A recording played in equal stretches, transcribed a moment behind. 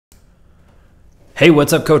Hey,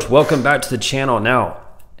 what's up, coach? Welcome back to the channel. Now,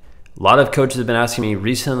 a lot of coaches have been asking me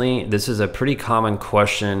recently, this is a pretty common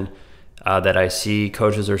question that I see.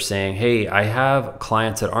 Coaches are saying, hey, I have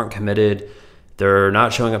clients that aren't committed. They're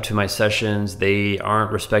not showing up to my sessions. They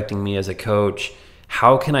aren't respecting me as a coach.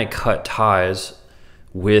 How can I cut ties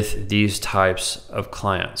with these types of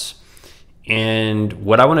clients? And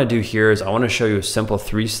what I want to do here is I want to show you a simple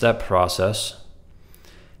 3-step process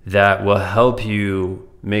that will help you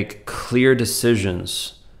make clear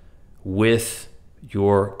decisions with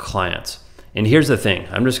your clients. And here's the thing,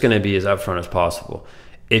 I'm just going to be as upfront as possible.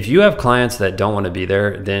 If you have clients that don't want to be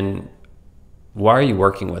there, then why are you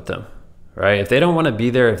working with them, right? If they don't want to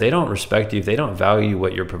be there, if they don't respect you, if they don't value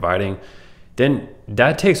what you're providing, then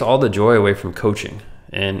that takes all the joy away from coaching.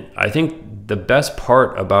 And I think the best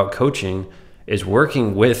part about coaching is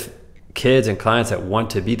working with kids and clients that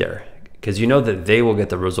want to be there, because you know that they will get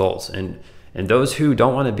the results. And those who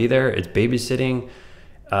don't want to be there, it's babysitting,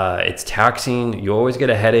 it's taxing. You always get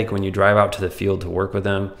a headache when you drive out to the field to work with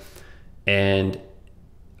them. And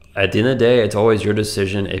at the end of the day, it's always your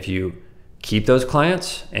decision if you keep those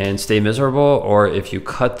clients and stay miserable or if you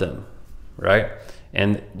cut them, right?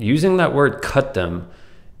 And using that word cut them,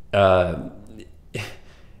 a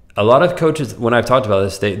lot of coaches, when I've talked about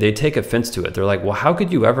this, they take offense to it. They're like, well, how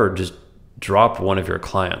could you ever just drop one of your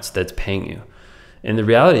clients that's paying you? And the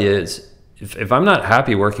reality is, if I'm not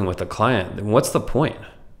happy working with a client, then what's the point?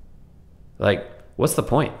 Like, what's the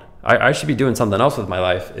point? I should be doing something else with my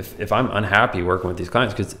life if I'm unhappy working with these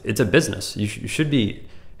clients, because it's a business. You should be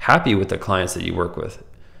happy with the clients that you work with.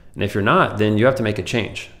 And if you're not, then you have to make a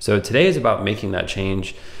change. So today is about making that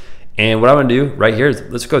change. And what I want to do right here is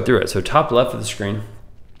let's go through it. So top left of the screen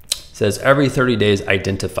says every 30 days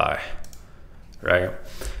identify, right?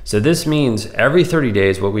 So this means every 30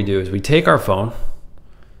 days what we do is we take our phone,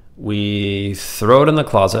 we throw it in the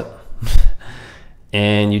closet,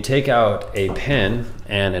 and you take out a pen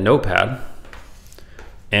and a notepad,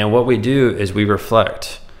 and what we do is we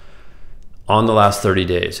reflect on the last 30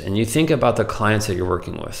 days, and you think about the clients that you're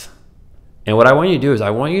working with. And what I want you to do is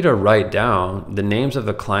I want you to write down the names of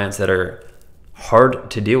the clients that are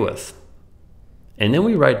hard to deal with. And then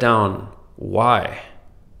we write down, why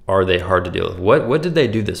are they hard to deal with? What did they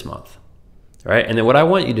do this month, right? And then what I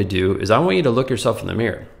want you to do is I want you to look yourself in the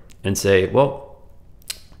mirror and say, well,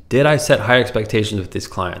 did I set high expectations with these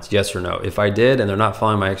clients? Yes or no? If I did and they're not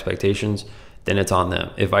following my expectations, then it's on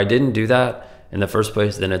them. If I didn't do that in the first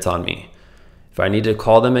place, then it's on me. If I need to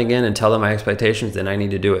call them again and tell them my expectations, then I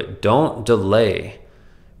need to do it. Don't delay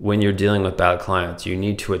when you're dealing with bad clients. You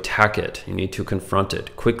need to attack it. You need to confront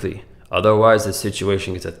it quickly. Otherwise, the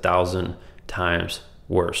situation gets 1,000 times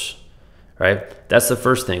worse, right? That's the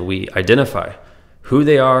first thing. We identify who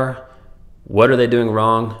they are, what are they doing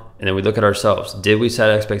wrong, and then we look at ourselves. Did we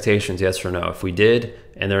set expectations, yes or no? If we did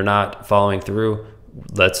and they're not following through,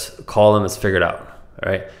 let's call them, let's figure it out,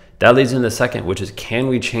 all right? That leads into the second, which is, can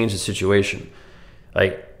we change the situation?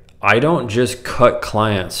 Like, I don't just cut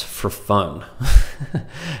clients for fun,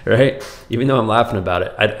 right? Even though I'm laughing about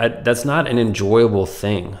it, that's not an enjoyable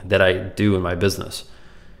thing that I do in my business.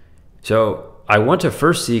 So I want to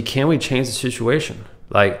first see, can we change the situation?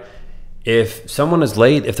 Like, if someone is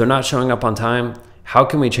late, if they're not showing up on time, how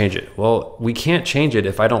can we change it? Well, we can't change it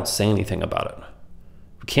if I don't say anything about it.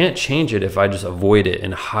 We can't change it if I just avoid it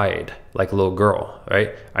and hide like a little girl,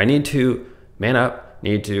 right? I need to man up,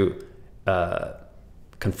 need to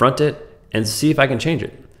confront it and see if I can change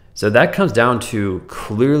it. So that comes down to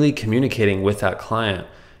clearly communicating with that client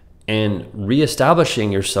and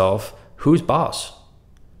reestablishing yourself who's boss,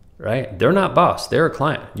 right? They're not boss, they're a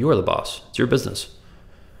client. You are the boss, it's your business,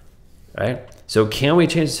 right? So can we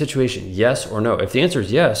change the situation? Yes or no? If the answer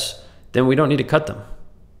is yes, then we don't need to cut them,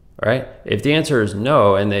 right? If the answer is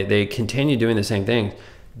no and they continue doing the same thing,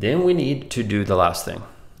 then we need to do the last thing,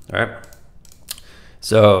 all right?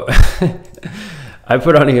 So I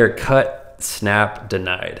put on here, cut, snap,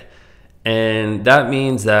 denied. And that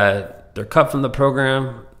means that they're cut from the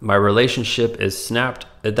program. My relationship is snapped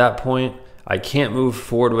at that point. I can't move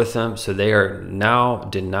forward with them. So they are now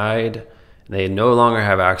denied. They no longer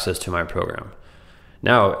have access to my program.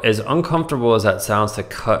 Now, as uncomfortable as that sounds to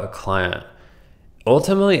cut a client,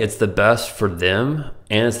 ultimately it's the best for them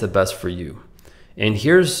and it's the best for you. And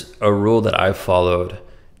here's a rule that I've followed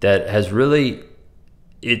that has really,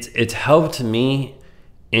 it's helped me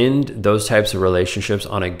end those types of relationships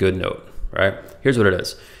on a good note, right? Here's what it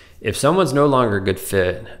is. If someone's no longer a good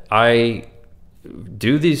fit, I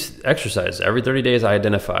do these exercises. Every 30 days I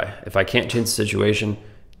identify. If I can't change the situation,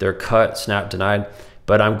 they're cut, snap, denied.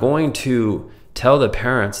 But I'm going to tell the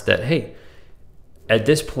parents that, hey, at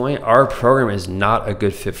this point, our program is not a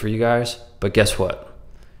good fit for you guys. But guess what?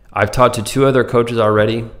 I've talked to 2 other coaches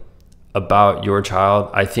already about your child.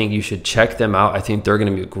 I think you should check them out. I think they're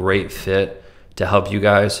going to be a great fit to help you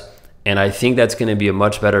guys. And I think that's going to be a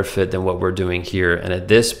much better fit than what we're doing here. And at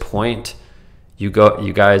this point, you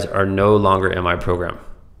guys are no longer in my program.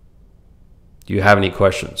 Do you have any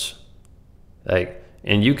questions?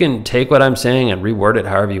 And you can take what I'm saying and reword it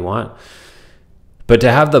however you want. But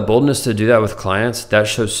to have the boldness to do that with clients, that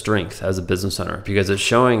shows strength as a business owner, because it's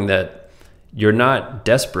showing that you're not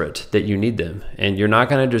desperate that you need them. And you're not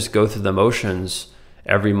going to just go through the motions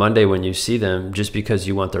every Monday when you see them just because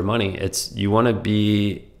you want their money. You want to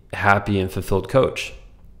be happy and fulfilled coach.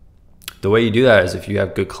 The way you do that is if you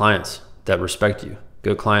have good clients that respect you,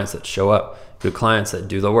 good clients that show up, good clients that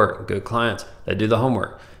do the work, good clients that do the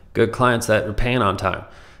homework, good clients that are paying on time.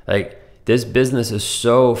 This business is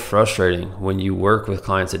so frustrating when you work with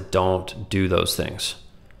clients that don't do those things,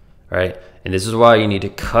 right? And this is why you need to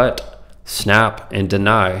cut, snap, and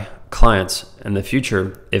deny clients in the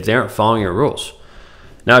future if they aren't following your rules.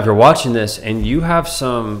 Now, if you're watching this and you have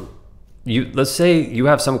let's say you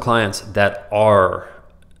have some clients that are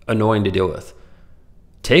annoying to deal with,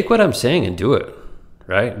 take what I'm saying and do it,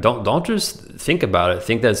 right? Don't just think about it,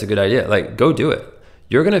 think that's a good idea. Go do it.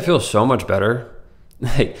 You're going to feel so much better.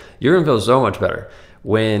 You're going to feel so much better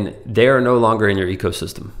when they are no longer in your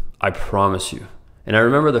ecosystem. I promise you. And I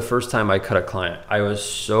remember the first time I cut a client, I was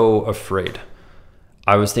so afraid.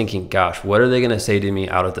 I was thinking, gosh, what are they going to say to me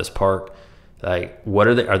out at this park? Are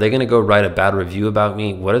they going to go write a bad review about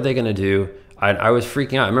me? What are they going to do? I was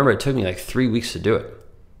freaking out. I remember it took me 3 weeks to do it.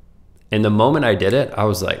 And the moment I did it, I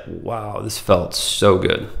was like, wow, this felt so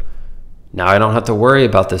good. Now I don't have to worry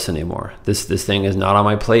about this anymore. This thing is not on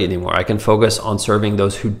my plate anymore. I can focus on serving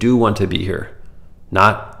those who do want to be here,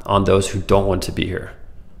 not on those who don't want to be here,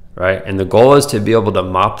 right? And the goal is to be able to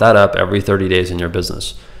mop that up every 30 days in your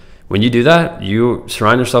business. When you do that, you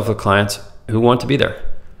surround yourself with clients who want to be there.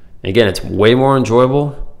 And again, it's way more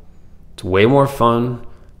enjoyable. It's way more fun.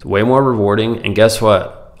 It's way more rewarding. And guess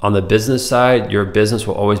what? On the business side, your business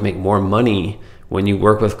will always make more money when you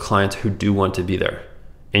work with clients who do want to be there.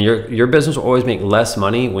 And your business will always make less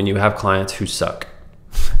money when you have clients who suck,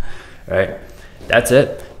 right? That's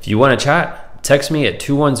it. If you want to chat, text me at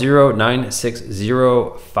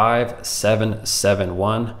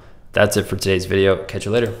 210-960-5771. That's it for today's video. Catch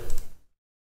you later.